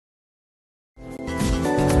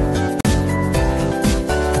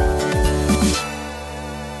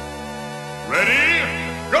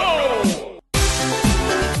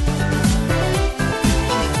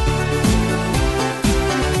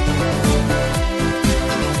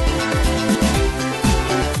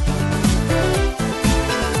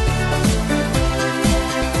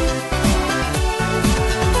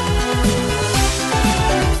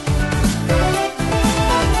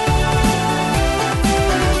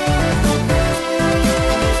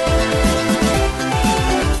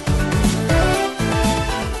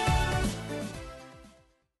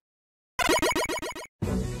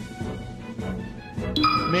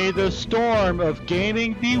the storm of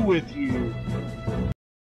gaming be with you.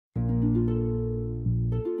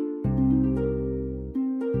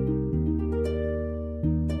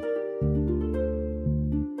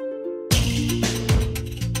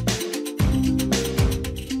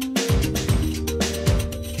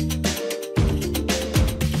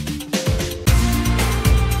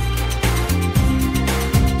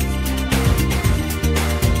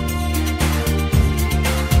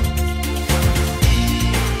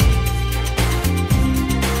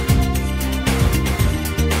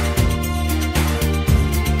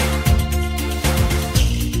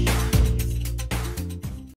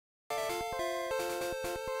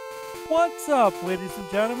 What's up, ladies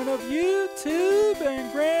and gentlemen of YouTube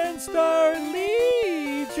and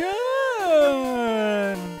GrandStarLegion?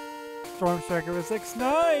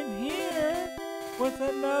 StormStrikerSX9 here with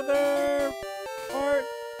another part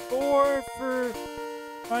 4 for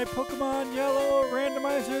my Pokemon Yellow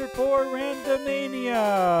Randomizer for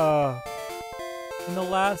Randomania. In the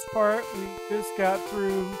last part, we just got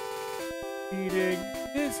through beating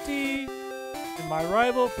Misty and my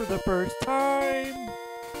rival for the first time.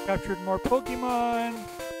 Captured more Pokemon.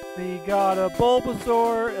 We got a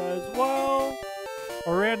Bulbasaur as well.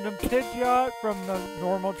 A random Pidgeot from the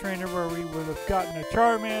normal trainer where we would have gotten a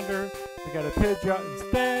Charmander. We got a Pidgeot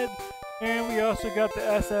instead. And we also got the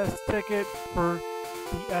SS ticket for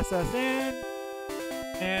the S.S Anne.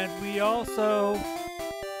 And we also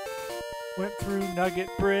went through Nugget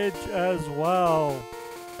Bridge as well.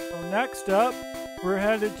 So next up, we're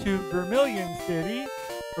headed to Vermillion City,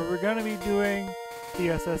 where we're going to be doing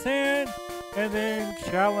the S.S Anne, and then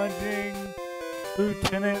challenging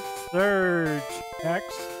Lieutenant Surge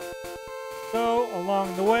next. So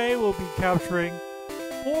along the way, we'll be capturing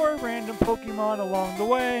more random Pokemon along the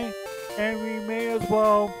way, and we may as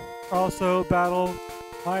well also battle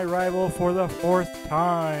my rival for the 4th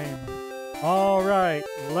time. Alright,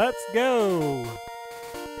 let's go!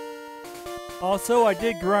 Also, I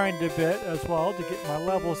did grind a bit as well to get my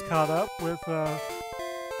levels caught up with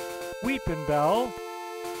Weepin' Bell.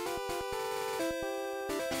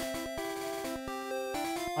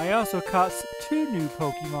 I also caught 2 new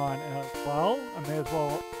Pokemon as well. I may as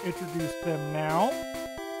well introduce them now.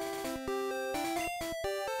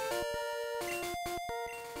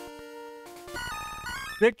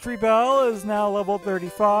 Victory Bell is now level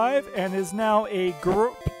 35 and is now a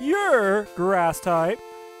pure grass type.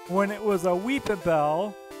 When it was a Weepin'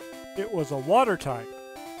 Bell, it was a water type.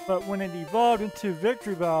 But when it evolved into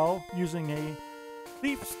Victory Bell using a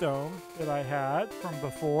Leaf Stone that I had from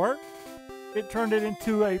before, it turned it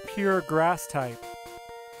into a pure grass type.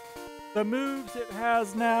 The moves it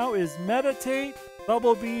has now is Meditate,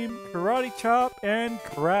 Bubble Beam, Karate Chop, and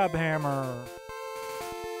Crab Hammer.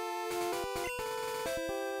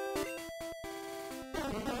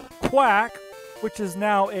 Quack, which is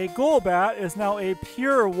now a Golbat, is now a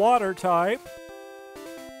pure water type.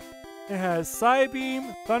 It has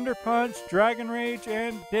Psybeam, Thunder Punch, Dragon Rage,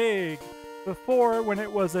 and Dig. Before, when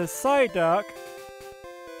it was a Psyduck,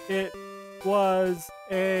 it was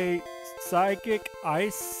a Psychic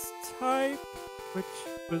Ice type, which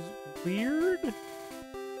was weird.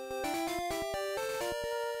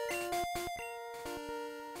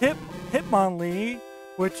 Hitmonlee,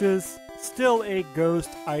 which is still a Ghost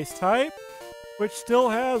Ice type, which still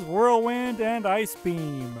has Whirlwind and Ice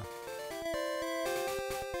Beam.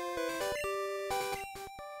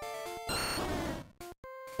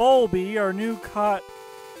 Bulby, our new caught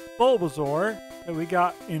Bulbasaur that we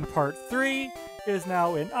got in part 3, is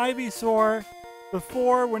now an Ivysaur.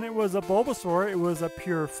 Before, when it was a Bulbasaur, it was a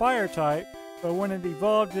pure fire type, but when it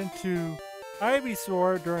evolved into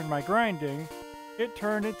Ivysaur during my grinding, it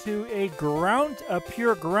turned into a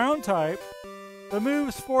pure ground type. The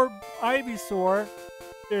moves for Ivysaur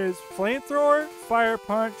is Flamethrower, Fire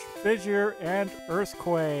Punch, Fissure, and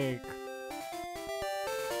Earthquake.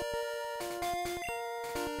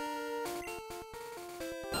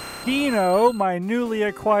 Dino, my newly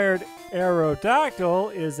acquired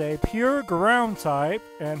Aerodactyl, is a pure ground type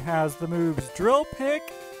and has the moves Drill Pick,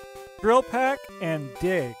 Drill Peck, and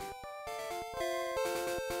Dig.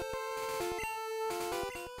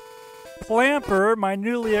 Clamper, my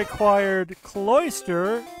newly acquired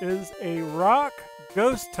Cloyster, is a rock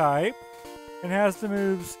ghost type and has the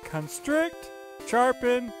moves Constrict,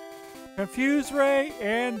 Sharpen, Confuse Ray,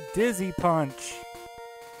 and Dizzy Punch.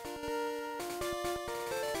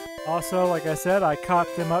 Also, like I said, I caught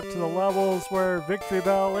them up to the levels where Victory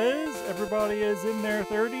Bell is. Everybody is in their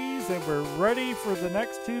 30s and we're ready for the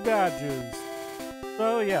next 2 badges.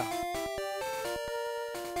 So yeah.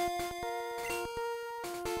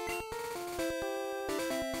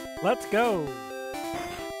 Let's go!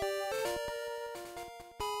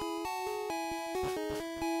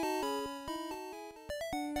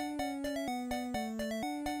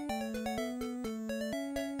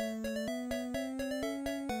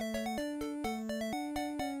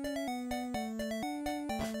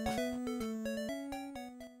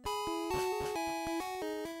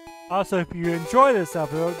 Also, if you enjoy this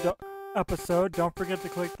episode, don't forget to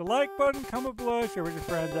click the like button, comment below, share with your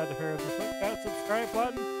friends, add to favorites, and click that subscribe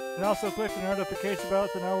button, and also click the notification bell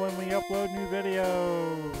to know when we upload new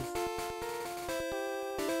videos.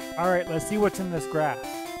 Alright, let's see what's in this grass.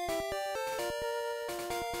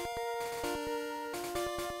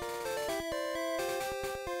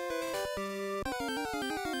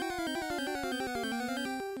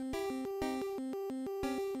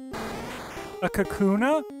 A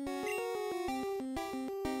kakuna?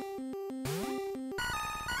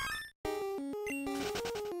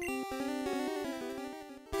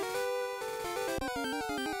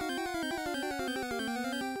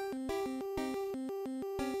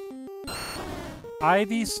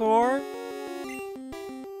 Ivysaur?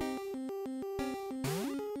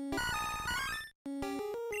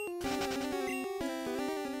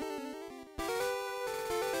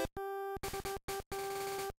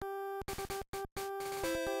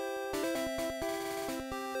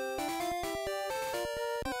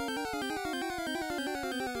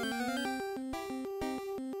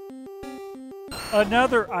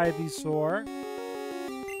 Another Ivysaur.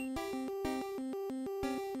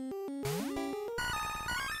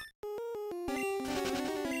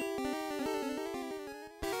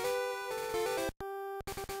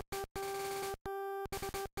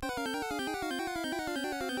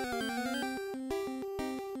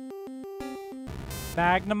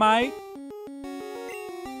 Magnemite.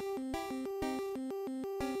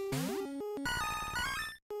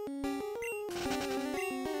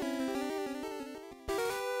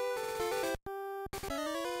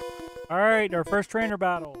 Alright, our first trainer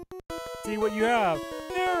battle. See what you have.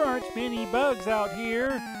 There aren't many bugs out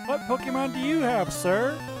here. What Pokemon do you have,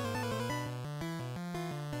 sir?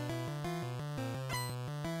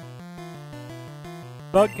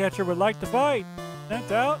 Bug catcher would like to fight.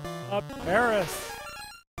 Sent out a Paris.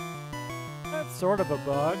 That's sort of a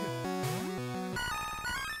bug.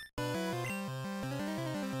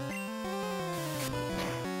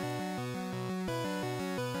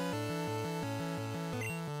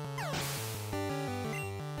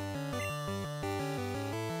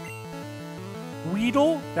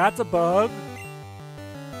 Weedle, that's a bug.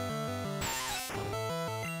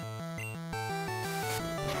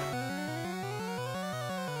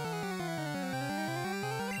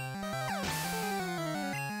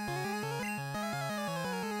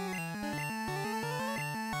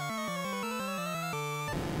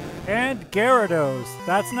 And Gyarados,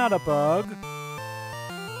 that's not a bug.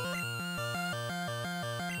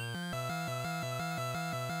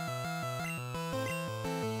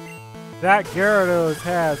 That Gyarados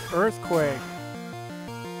has Earthquake.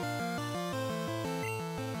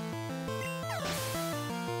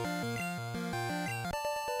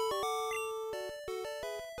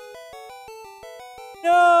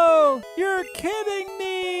 No! You're kidding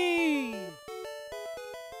me!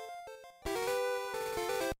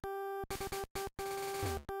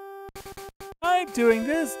 I'm doing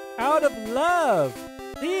this out of love.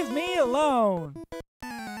 Leave me alone.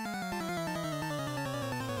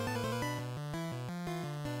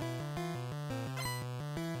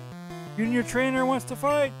 Junior trainer wants to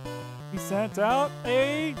fight. He sent out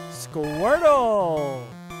a Squirtle.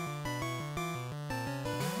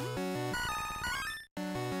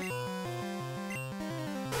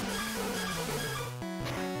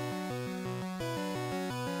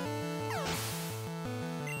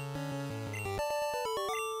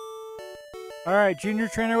 Alright, junior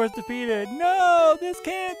trainer was defeated. No, this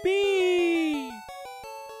can't be!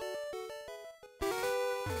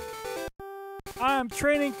 I'm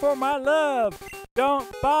training for my love. Don't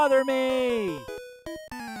bother me.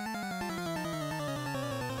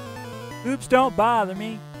 Oops, don't bother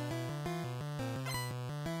me.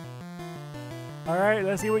 Alright,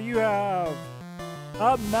 let's see what you have.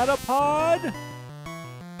 A Metapod?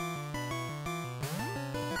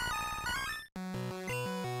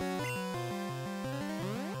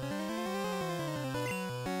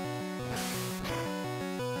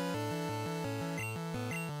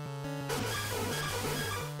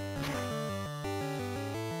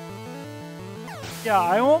 Yeah,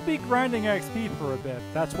 I won't be grinding XP for a bit.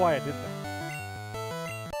 That's why I did that.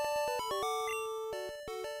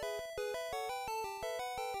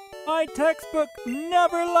 My textbook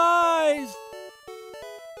never lies!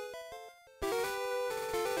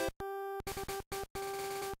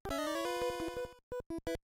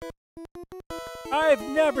 I've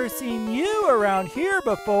never seen you around here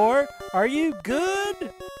before. Are you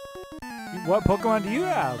good? What Pokemon do you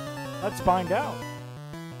have? Let's find out.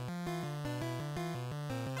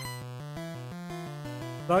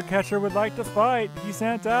 The catcher would like to fight. He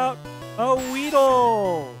sent out a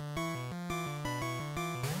Weedle.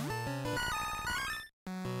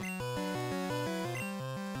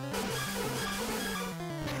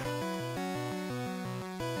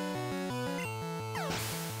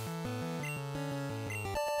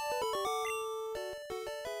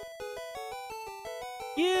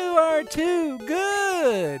 You are too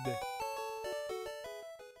good!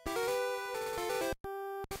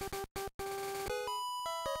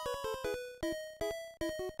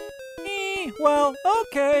 Well,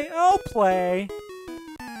 okay, I'll play.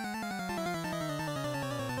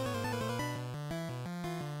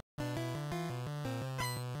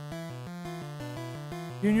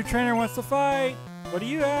 Junior trainer wants to fight. What do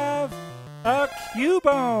you have? A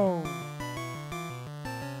Cubone!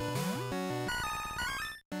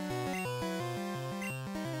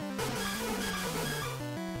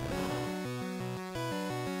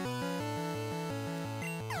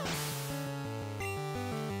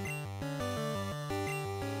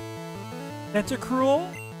 That's a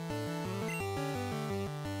cruel.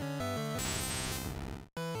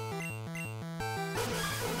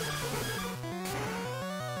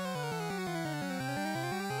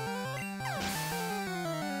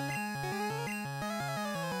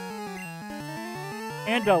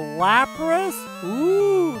 And a Lapras?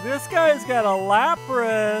 Ooh, this guy's got a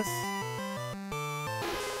Lapras.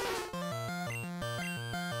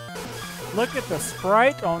 Look at the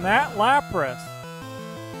sprite on that Lapras.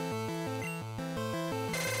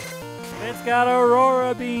 It's got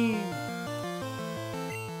Aurora Beam.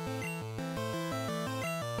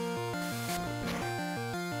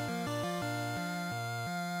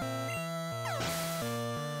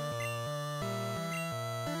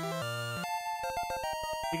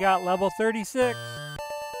 You got level 36.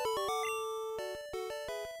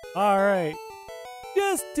 Alright.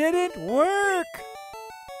 Just didn't work!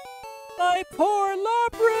 My poor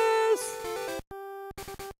Lapras!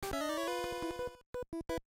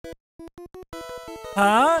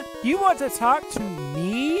 Huh? You want to talk to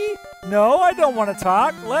me? No, I don't want to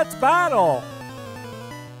talk. Let's battle.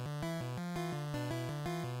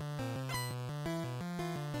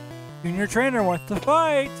 Junior trainer wants to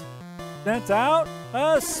fight. Sent out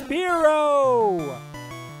a Spearow.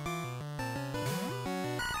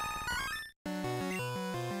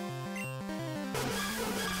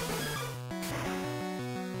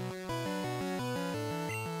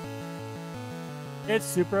 It's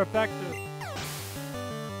super effective.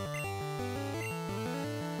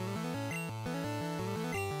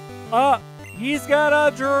 He's got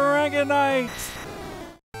a Dragonite!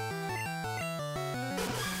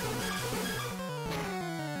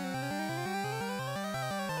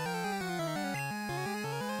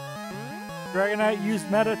 Dragonite used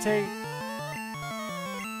Meditate.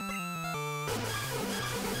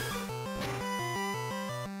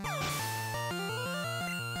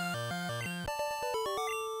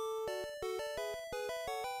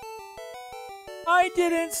 I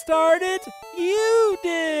didn't start it! You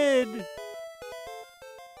did!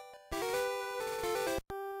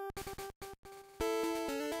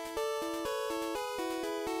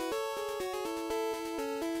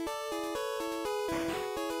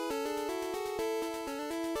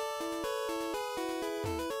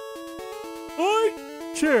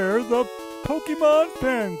 I chair the Pokemon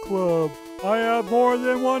Fan Club. I have more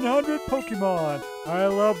than 100 Pokemon. I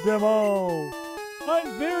love them all.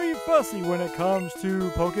 I'm very fussy when it comes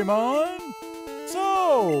to Pokemon.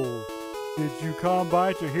 So, did you come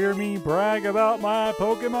by to hear me brag about my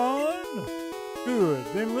Pokemon? Good,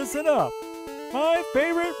 then listen up. My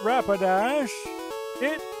favorite Rapidash.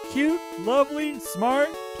 It cute, lovely, smart,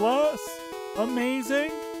 plus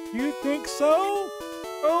amazing. You think so?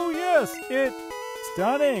 Oh yes, it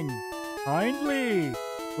stunning, kindly,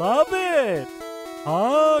 love it,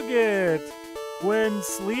 hug it. When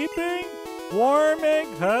sleeping, warm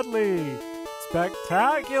and cuddly,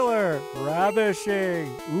 spectacular,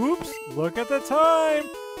 ravishing. Oops, look at the time.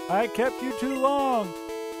 I kept you too long.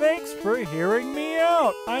 Thanks for hearing me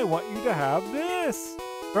out. I want you to have this.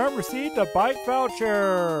 Received a bike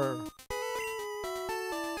voucher.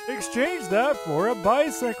 Exchange that for a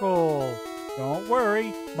bicycle. Don't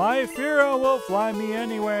worry, my Fira will fly me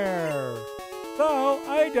anywhere. So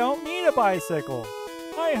I don't need a bicycle.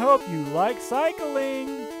 I hope you like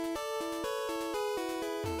cycling.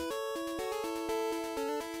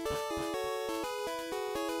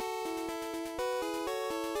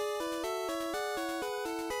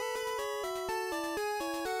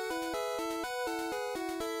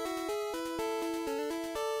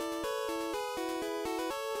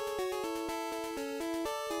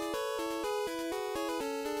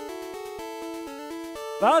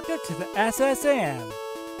 Welcome to the S.S Anne.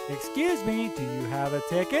 Excuse me, do you have a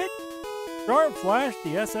ticket? Storm flashed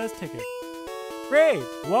the SS ticket. Great,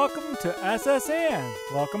 welcome to S.S Anne.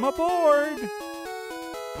 Welcome aboard.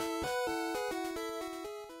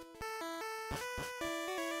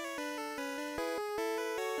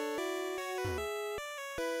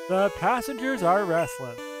 The passengers are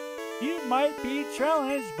restless. You might be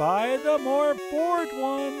challenged by the more bored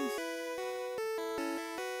ones.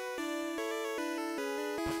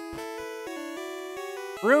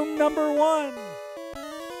 Room number 1.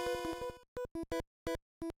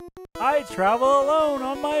 I travel alone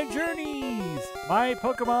on my journeys. My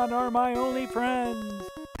Pokemon are my only friends.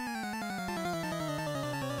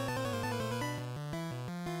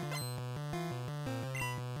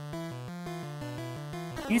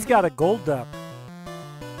 He's got a gold duck.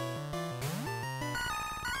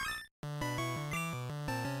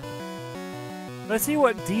 Let's see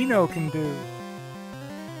what Dino can do.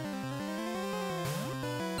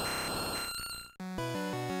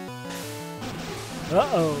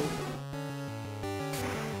 Uh-oh.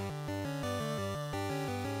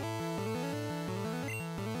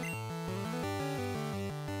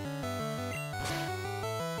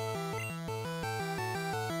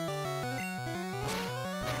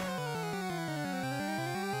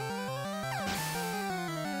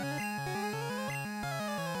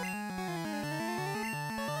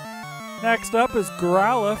 Next up is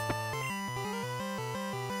Growlithe.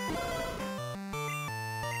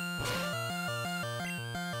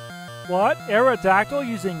 What? Aerodactyl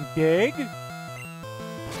using Dig?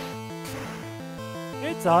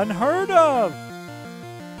 It's unheard of!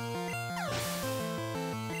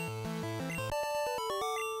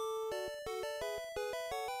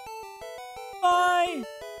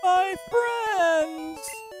 My friends!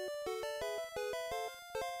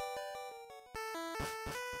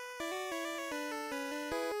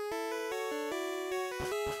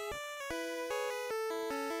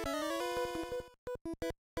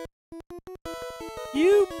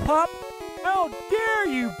 You pup! How dare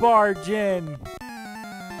you barge in!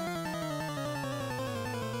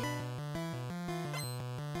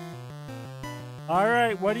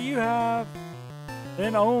 Alright, what do you have?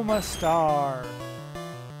 An Omastar.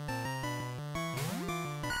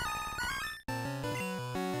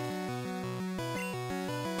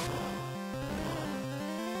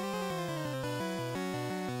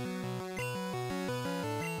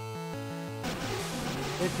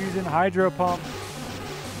 It's using Hydro Pump.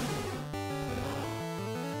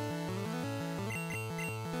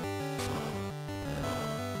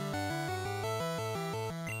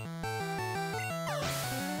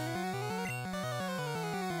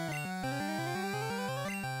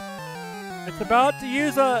 It's about to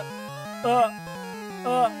use a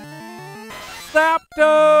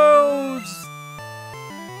Zapdos!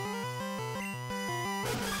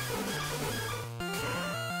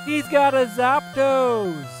 He's got a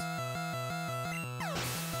Zapdos!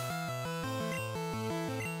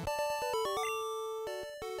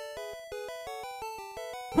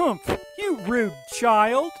 Humph, you rude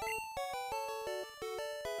child!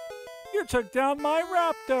 You took down my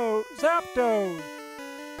Zapdos!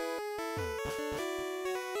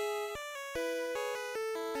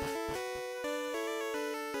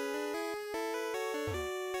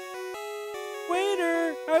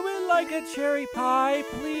 Waiter, I would like a cherry pie,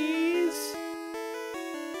 please.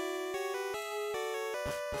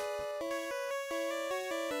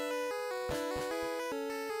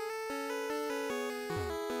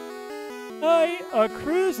 A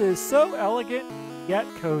cruise is so elegant yet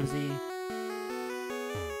cozy.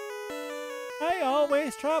 I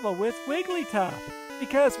always travel with Wigglytuff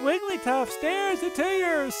because Wigglytuff stares into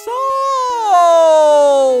your soul.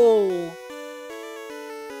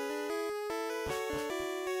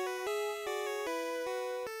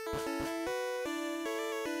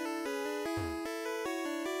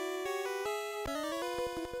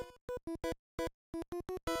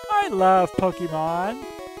 I love Pokemon.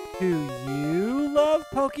 Do you love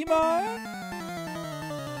Pokemon?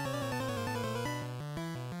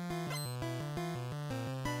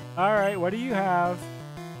 Alright, what do you have?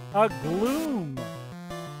 A Gloom.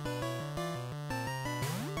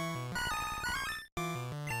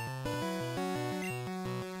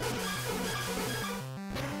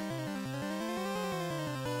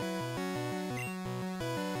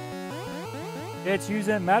 It's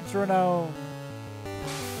using Metronome.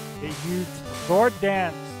 It used Sword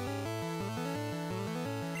Dance.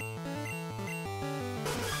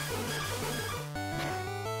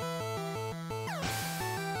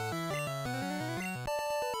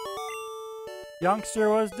 Youngster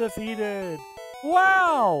was defeated.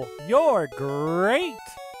 Wow, you're great!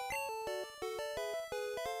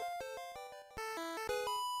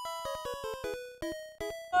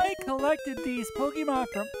 I collected these Pokemon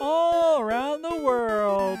from all around the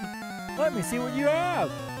world. Let me see what you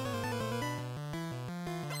have.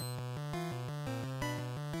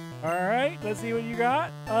 Alright, let's see what you got.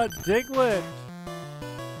 A Diglett.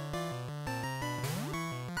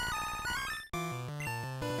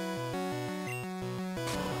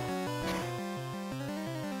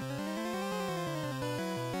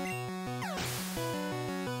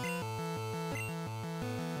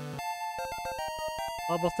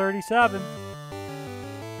 Level 37.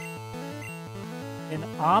 An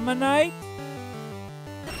Ammonite?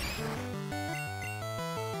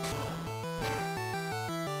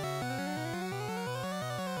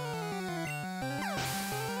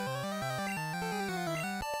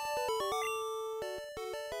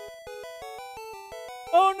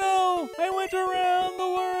 Oh no! I went around the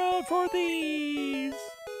world for these!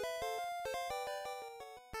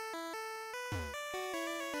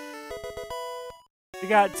 We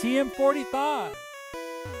got TM45.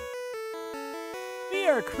 We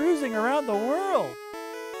are cruising around the world.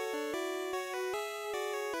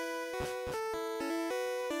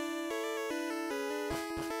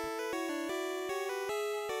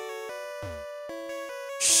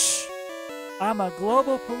 Shh! I'm a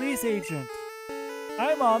global police agent.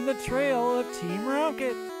 I'm on the trail of Team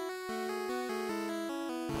Rocket.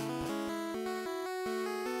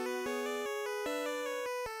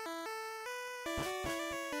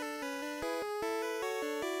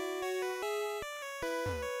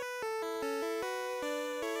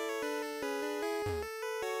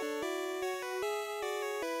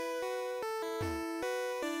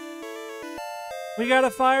 We got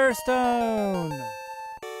a Firestone!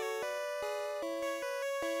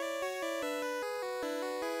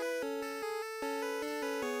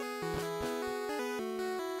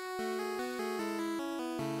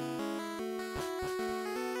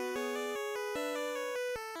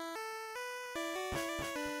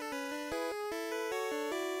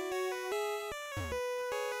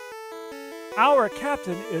 Our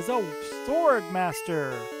captain is a sword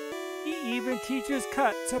master. He even teaches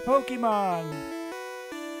cut to Pokemon.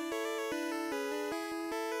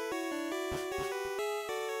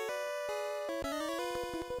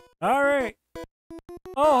 Alright.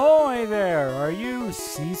 Ahoy there! Are you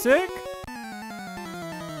seasick?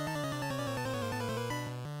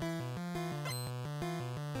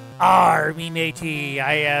 Me matey,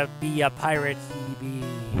 I be a pirate, he be.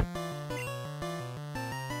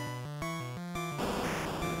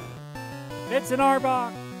 It's an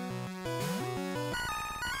Arbok.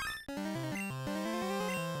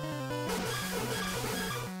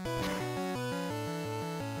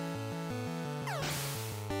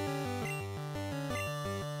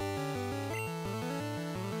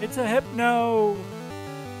 It's a Hypno.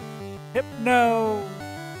 Hypno.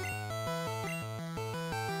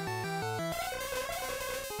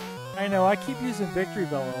 I know, I keep using Victory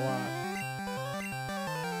Bell a lot.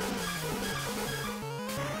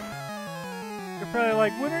 You're probably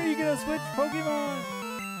like, when are you gonna switch Pokemon?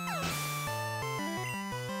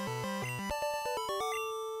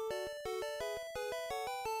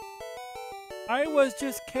 I was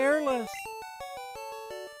just careless.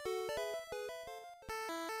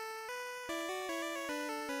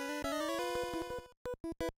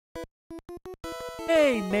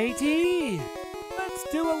 Hey, matey!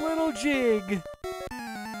 Let's do a little jig.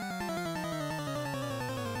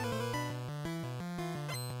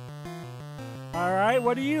 Alright,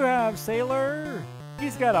 what do you have, Sailor?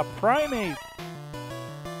 He's got a Primate.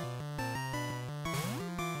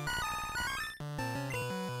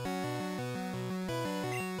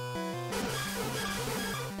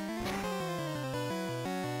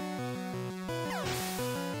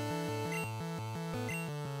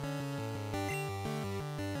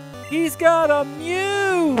 He's got a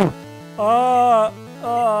Mew!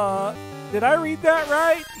 Did I read that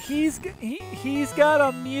right? He's got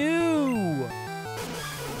a Mew!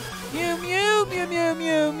 Mew, Mew, Mew, Mew,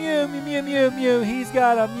 Mew, Mew, Mew, Mew, Mew, Mew. He's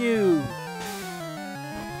got a Mew.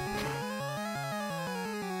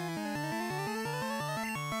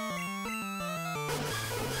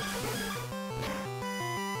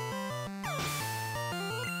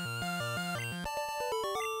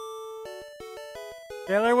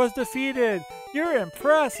 Taylor was defeated. You're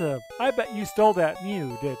impressive. I bet you stole that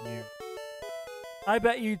Mew, didn't you? I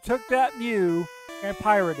bet you took that Mew and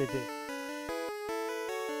pirated it.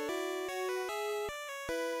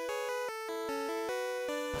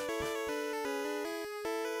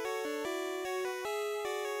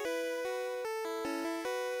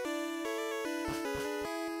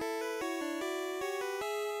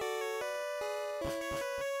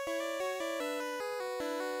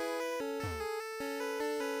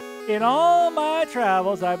 In all my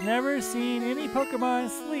travels, I've never seen any Pokemon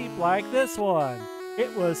sleep like this one.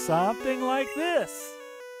 It was something like this.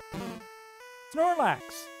 Snorlax.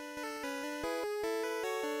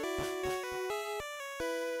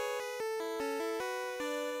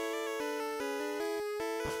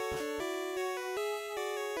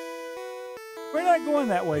 We're not going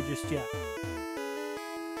that way just yet.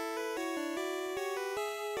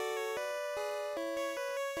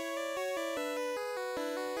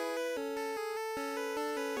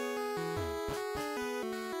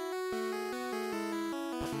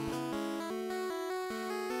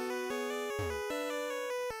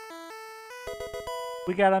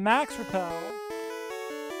 We got a max repel.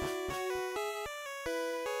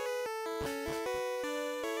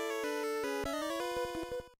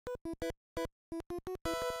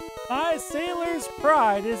 My sailor's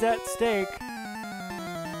pride is at stake.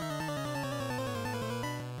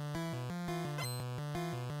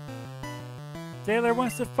 Sailor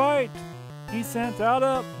wants to fight. He sent out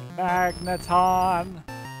a Magneton.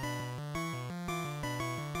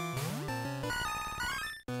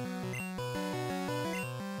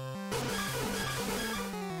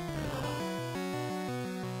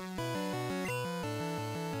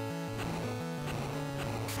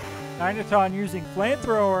 Magneton using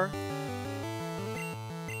Flamethrower.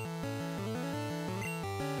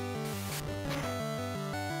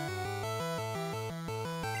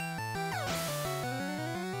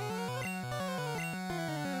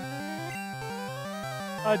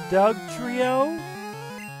 A Doug Trio.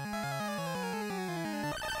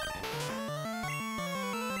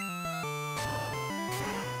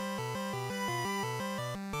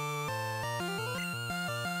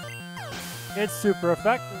 It's super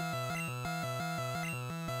effective.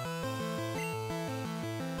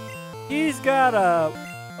 He's got a...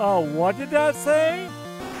 Oh, what did that say?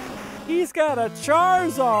 He's got a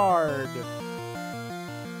Charizard.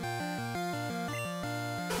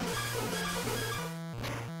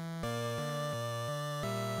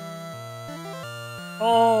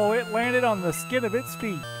 Oh, it landed on the skin of its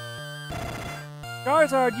feet.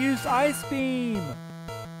 Charizard used Ice Beam.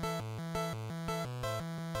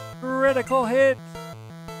 Critical hit.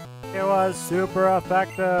 It was super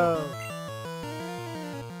effective.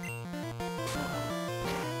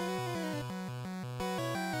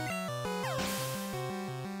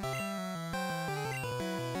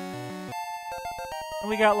 And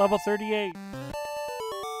we got level 38.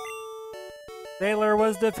 Sailor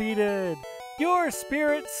was defeated. Your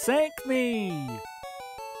spirit sank me.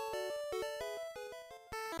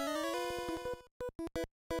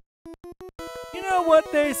 You know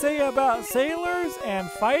what they say about sailors and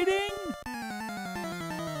fighting?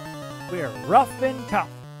 We're rough and tough.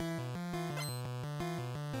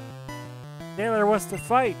 Sailor wants to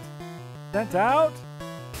fight. Sent out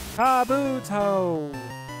Kabuto.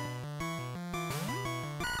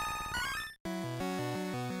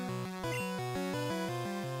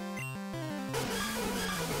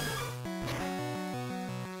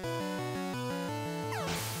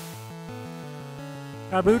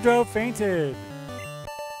 Kabuto fainted.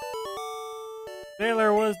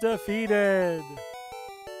 Sailor was defeated.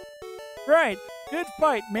 Right, good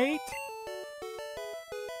fight, mate.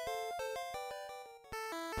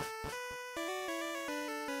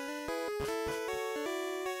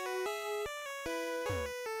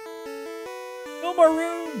 Go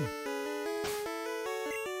Maroon!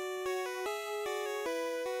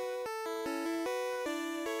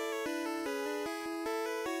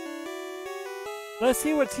 Let's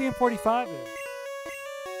see what TM45 is.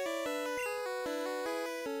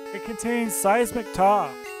 It contains Seismic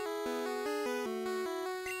Toss.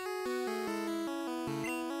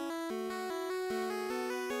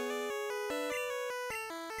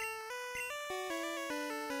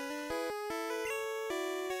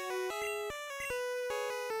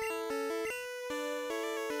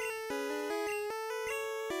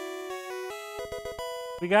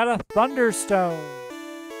 We got a Thunderstone.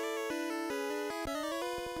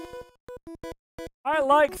 I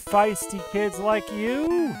like feisty kids like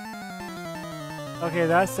you. Okay,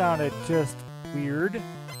 that sounded just weird.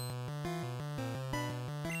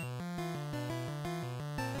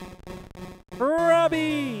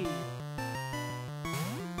 Robbie!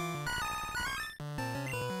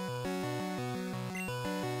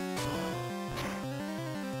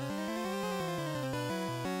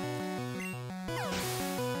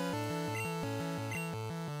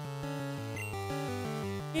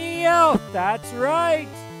 Meow, that's right.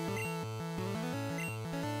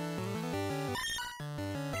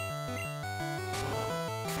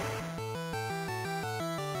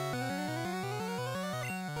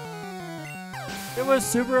 It was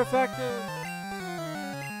super effective.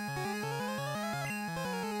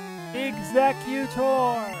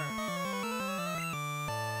 Executor.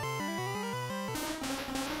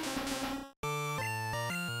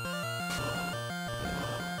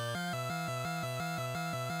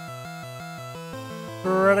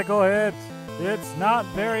 Critical hit. It's not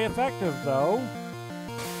very effective though.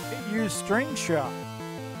 It used string shot.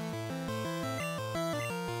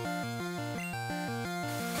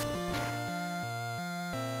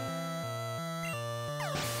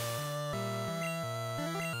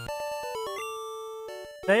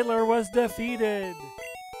 Sailor was defeated.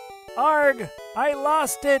 Arg! I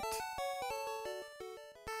lost it!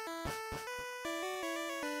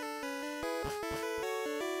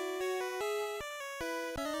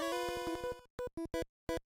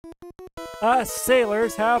 Us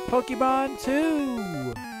sailors have Pokemon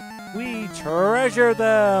too! We treasure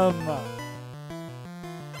them!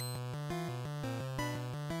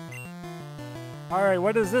 Alright,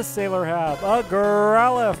 what does this sailor have? A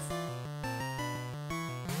Growlithe!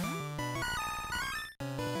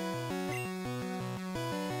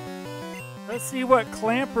 Let's see what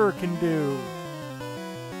Clamper can do.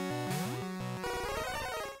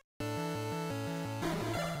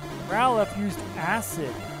 Growlithe used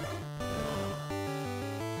acid.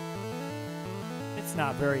 It's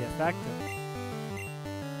not very effective.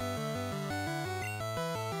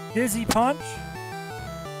 Dizzy Punch.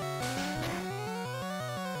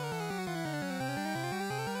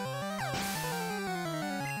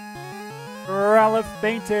 Growlithe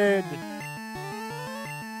fainted.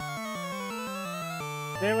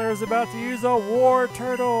 Sailor is about to use a War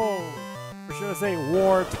Turtle. Or should I say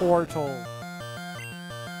War Tortle?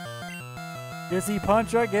 Dizzy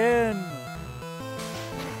Punch again.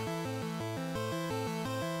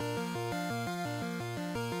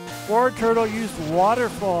 War Turtle used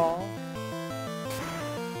Waterfall.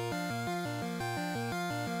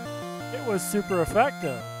 It was super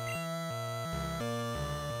effective.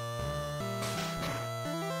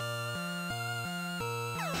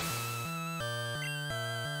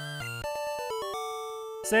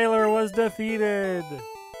 Sailor was defeated.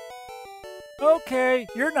 Okay,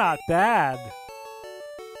 you're not bad.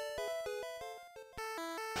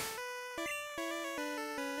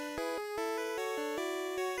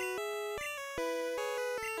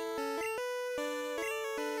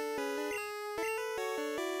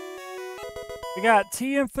 We got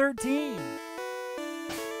TM13.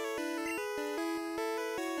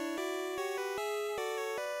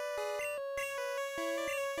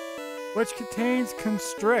 Which contains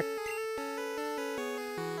Constrict.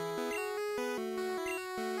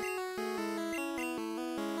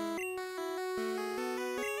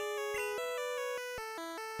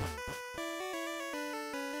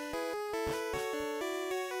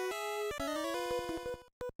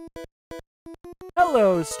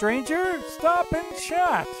 Hello, stranger. Stop and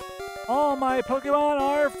chat. All my Pokemon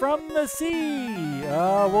are from the sea.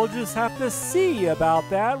 We'll just have to see about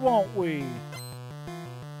that, won't we?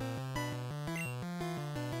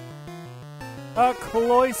 A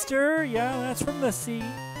Cloyster, yeah, that's from the sea.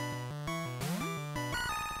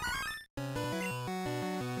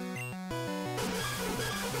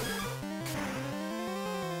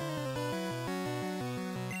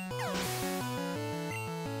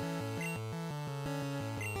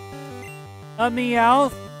 A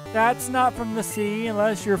Meowth, that's not from the sea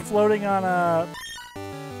unless you're floating on a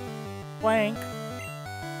plank.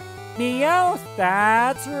 Meowth,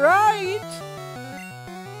 that's right!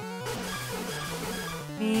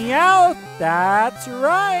 Meowth, that's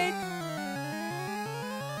right!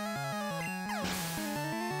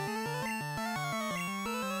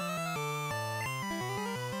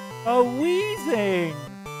 A Weezing!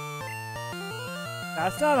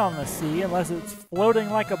 That's not on the sea unless it's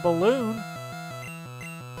floating like a balloon.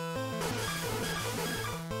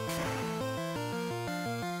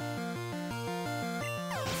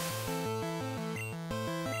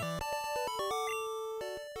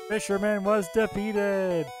 Fisherman was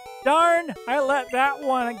defeated. Darn, I let that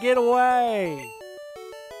one get away.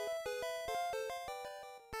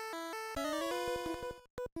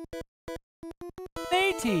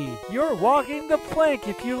 Matey, you're walking the plank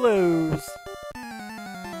if you lose.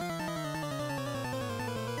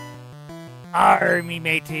 Army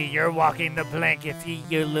matey, you're walking the plank if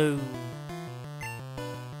you lose.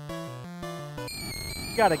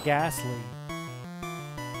 Got a Ghastly.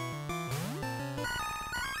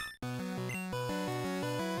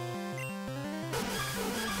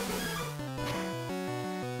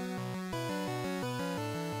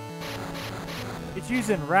 It's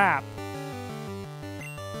using Wrap.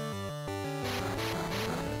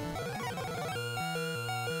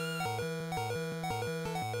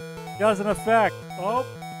 Doesn't affect. Oh.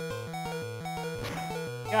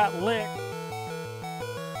 Got licked.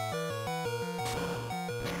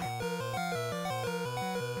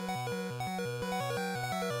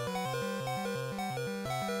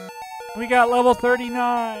 We got level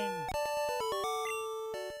 39.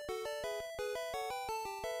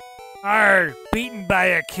 Arr, beaten by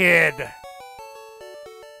a kid.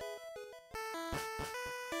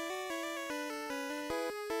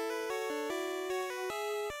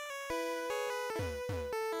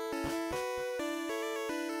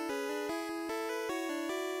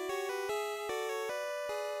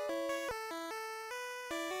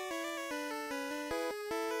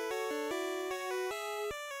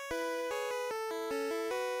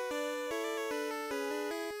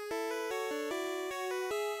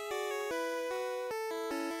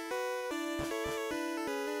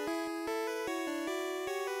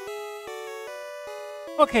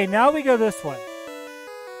 Okay, now we go this way.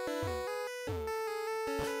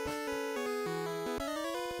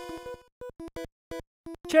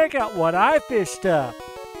 Check out what I fished up.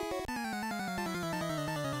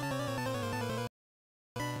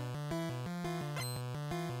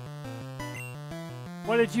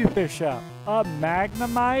 What did you fish up? A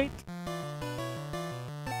Magnemite?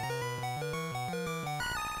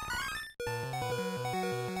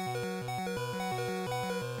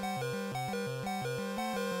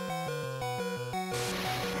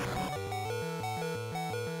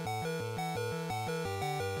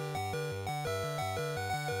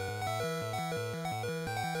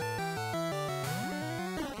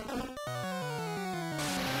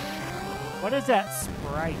 What is that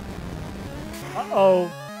sprite?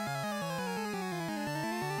 Uh-oh.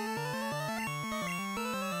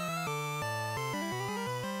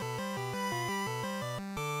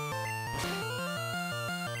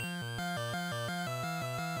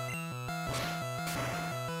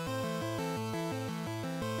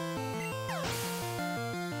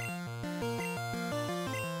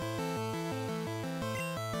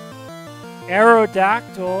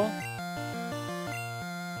 Aerodactyl.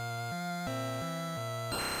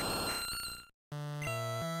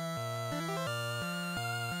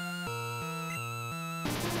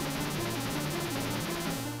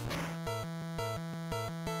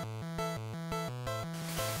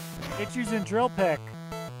 It's using drill peck.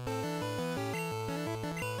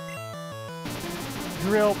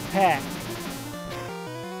 Drill peck.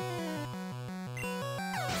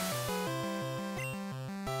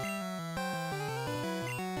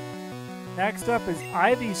 Next up is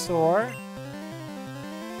Ivysaur.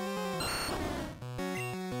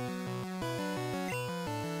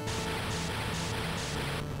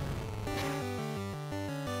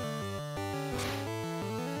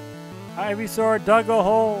 Ivysaur dug a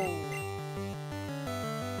hole.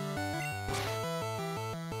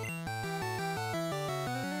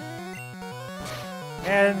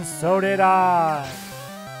 And so did I.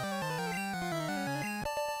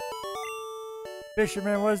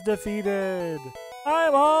 Fisherman was defeated.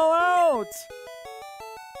 I'm all out.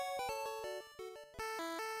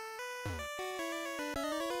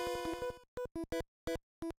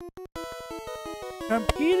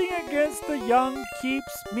 Competing against the young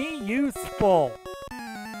keeps me youthful.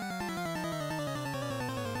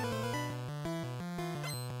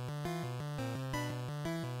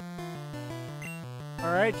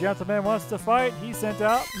 Alright, gentleman wants to fight. He sent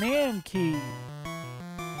out Mankey.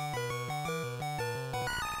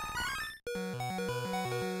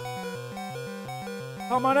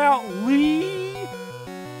 Come on out, Lee!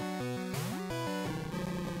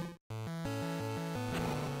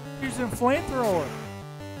 Using flamethrower.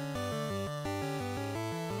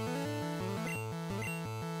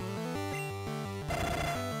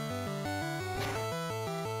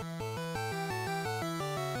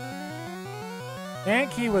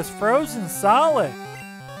 Mankey was frozen solid.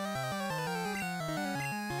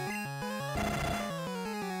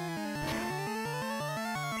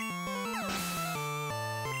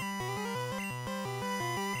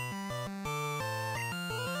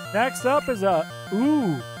 Next up is a,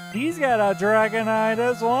 ooh, he's got a Dragonite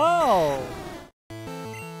as well.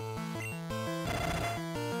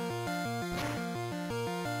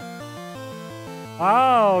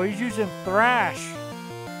 Oh, he's using Thrash.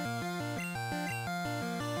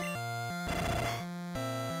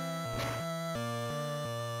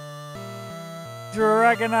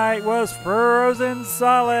 Dragonite was frozen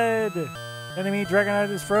solid. Enemy Dragonite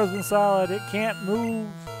is frozen solid. It can't move.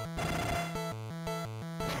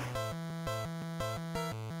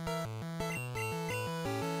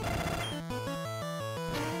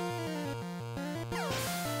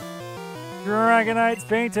 Dragonite's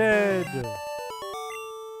fainted.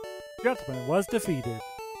 Gentleman was defeated.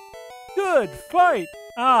 Good fight!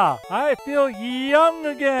 Ah, I feel young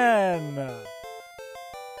again!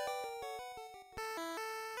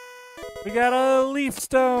 We got a leaf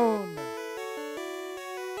stone!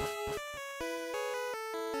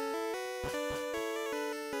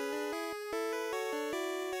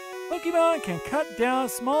 Pokemon can cut down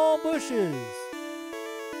small bushes.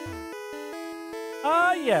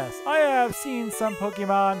 Ah yes, I have seen some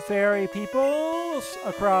Pokemon fairy people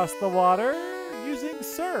across the water using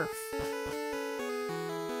surf.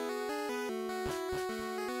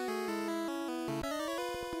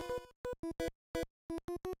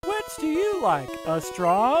 Which do you like, a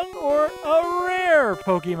strong or a rare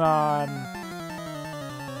Pokemon?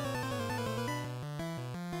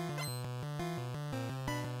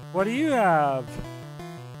 What do you have?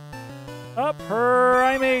 A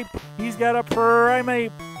Primeape. He's got a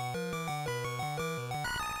Primeape.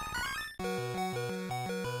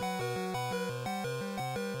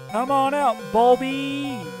 Come on out,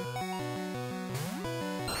 Bulby.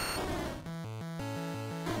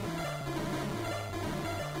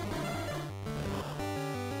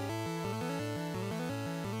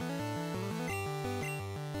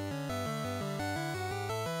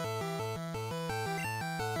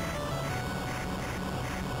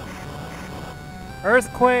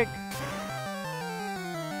 Earthquake.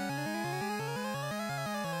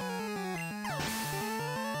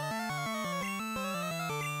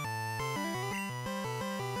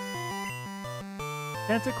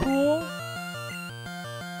 Tentacool.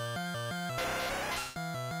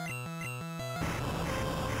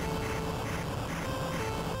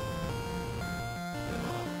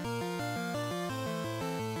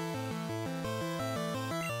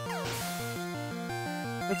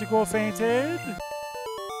 Tentacool fainted.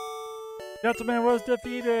 Gentleman was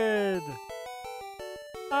defeated.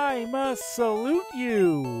 I must salute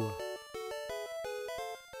you.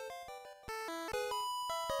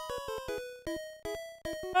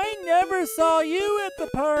 I never saw you at the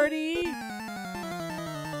party.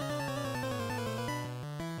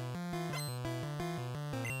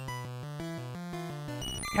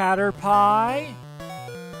 Caterpie.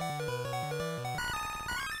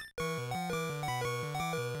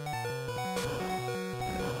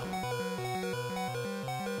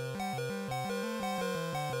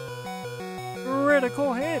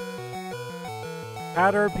 Critical hit.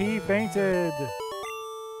 Caterpie fainted.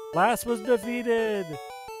 Last was defeated.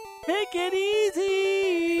 Take it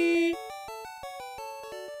easy.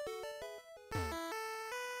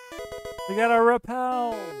 We got a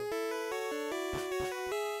repel.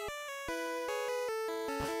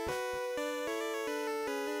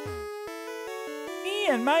 Me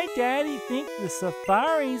and my daddy think the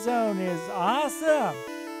Safari Zone is awesome.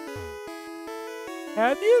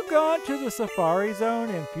 Have you gone to the Safari Zone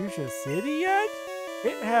in Fuchsia City yet?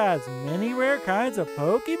 It has many rare kinds of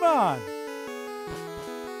Pokemon.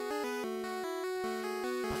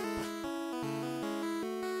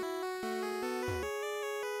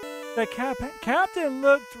 The captain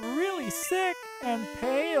looked really sick and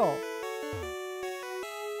pale.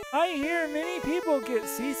 I hear many people get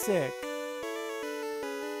seasick.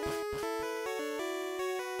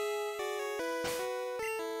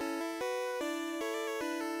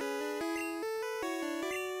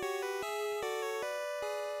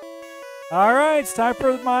 Alright, it's time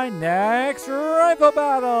for my next rival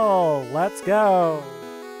battle. Let's go.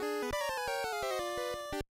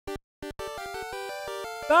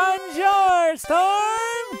 Bonjour,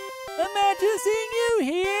 Storm! Imagine you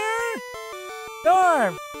here.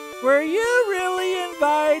 Storm, were you really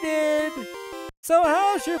invited? So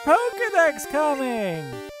how's your Pokedex coming?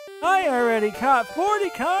 I already caught 40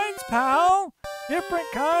 kinds, pal. Different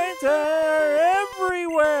kinds are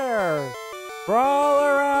everywhere. Crawl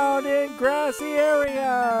around in grassy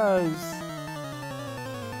areas.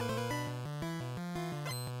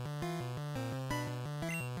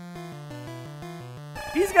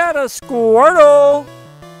 He's got a Squirtle.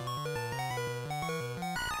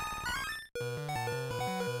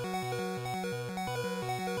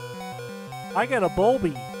 I got a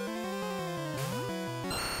Bulby.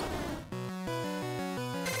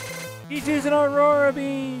 He's using Aurora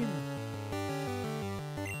Beam.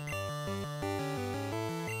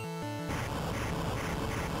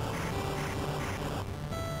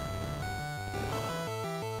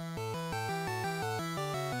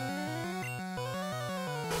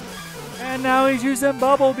 And now he's using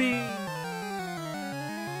Bubble Beam.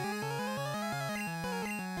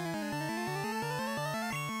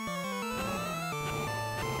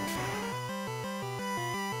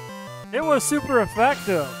 It was super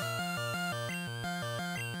effective.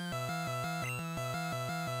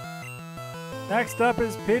 Next up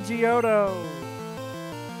is Pidgeotto.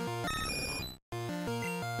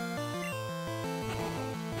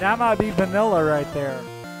 That might be vanilla right there.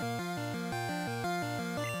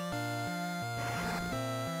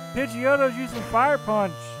 Pidgeotto's using Fire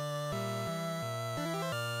Punch.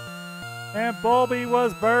 And Bulby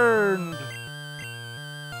was burned.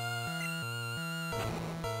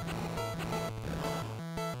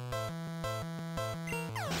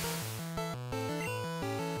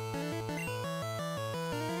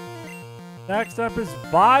 Next up is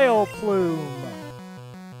Vileplume.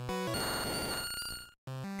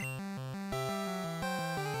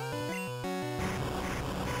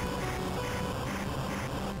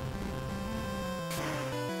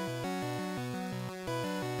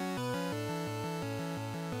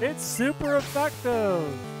 It's super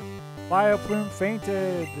effective. Vileplume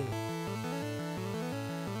fainted.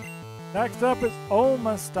 Next up is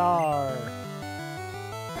Omastar.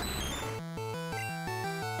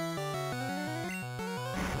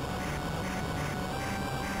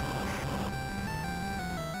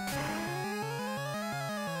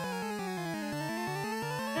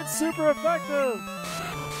 It's super effective.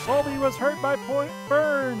 Bulby was hurt by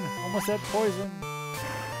burn. Almost said poison.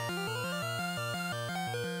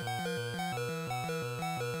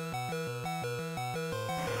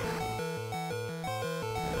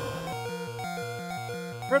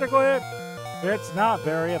 Critical hit. It's not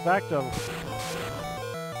very effective.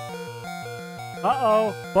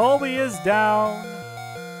 Uh-oh. Bulby is down.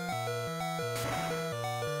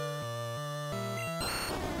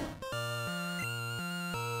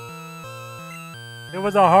 It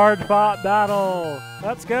was a hard-fought battle.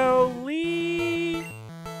 Let's go, Lee!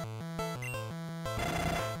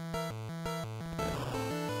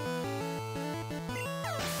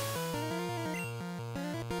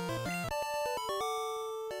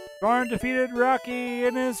 Storm defeated Rocky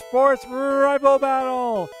in his 4th rival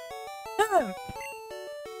battle.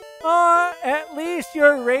 At least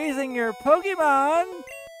you're raising your Pokemon.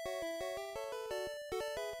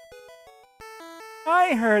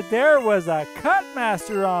 I heard there was a cut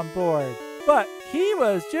master on board, but he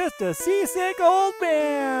was just a seasick old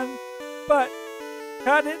man. But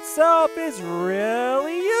cut itself is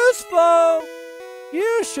really useful.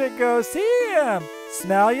 You should go see him.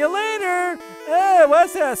 Smell you later. Hey,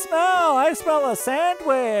 what's that smell? I smell a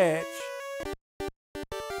sandwich.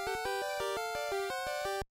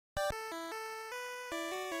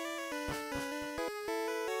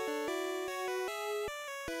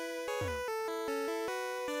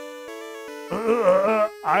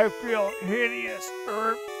 I feel hideous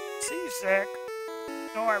or seasick.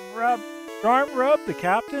 Storm rub the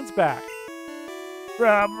captain's back.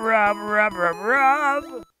 Rub, rub, rub, rub, rub.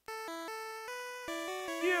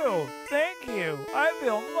 Thank you. I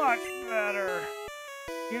feel much better.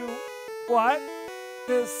 You what?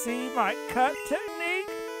 To see my cut technique?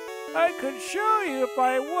 I could show you if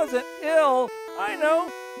I wasn't ill. I know.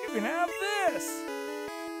 You can have this.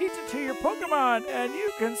 Teach it to your Pokemon and you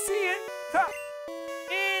can see it cut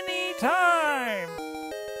anytime.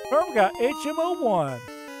 Storm got HMO1.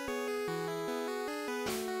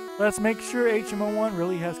 Let's make sure HMO1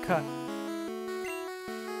 really has cut.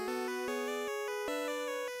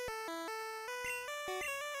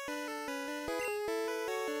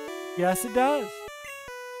 Yes, it does.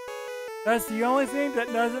 That's the only thing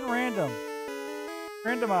that doesn't randomize.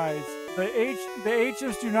 The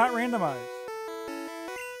H's do not randomize.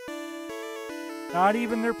 Not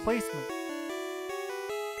even their placement.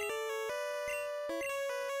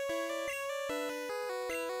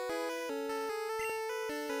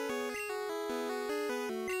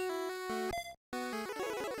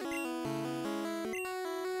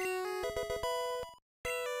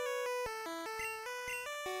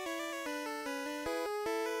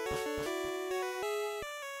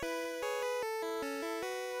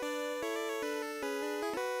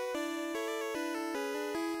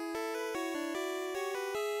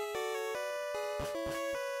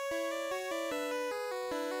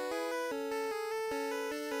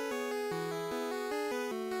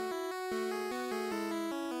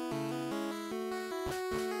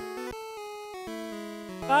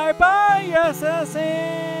 Bye-bye, S.S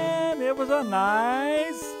Anne. It was a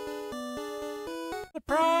nice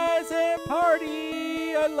surprise and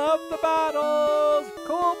party. I love the battles.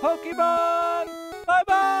 Cool Pokemon.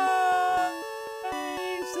 Bye-bye.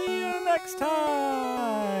 See you next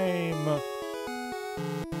time.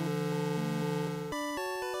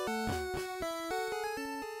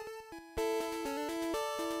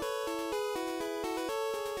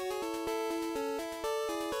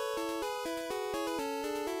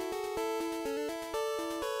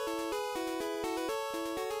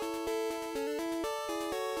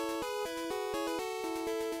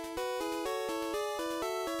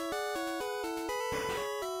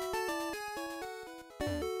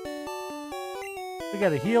 We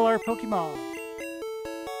gotta heal our Pokemon.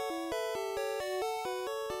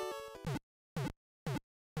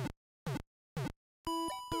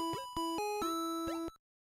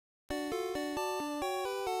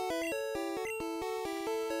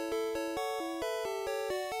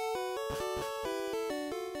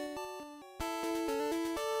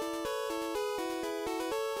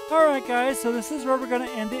 Alright guys, so this is where we're going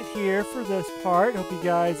to end it here for this part. Hope you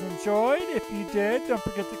guys enjoyed. If you did, don't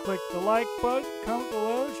forget to click the like button, comment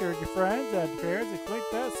below, share with your friends, add to pairs, and click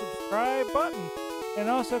that subscribe button. And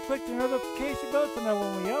also click the notification bell to know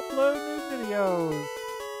when we upload new videos.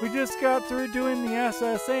 We just got through doing the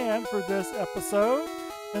S.S Anne for this episode.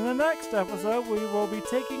 In the next episode, we will be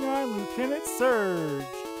taking on Lieutenant Surge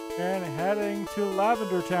and heading to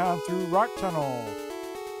Lavender Town through Rock Tunnel.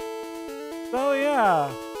 So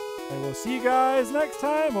yeah. And we'll see you guys next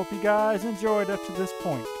time. Hope you guys enjoyed up to this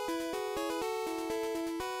point.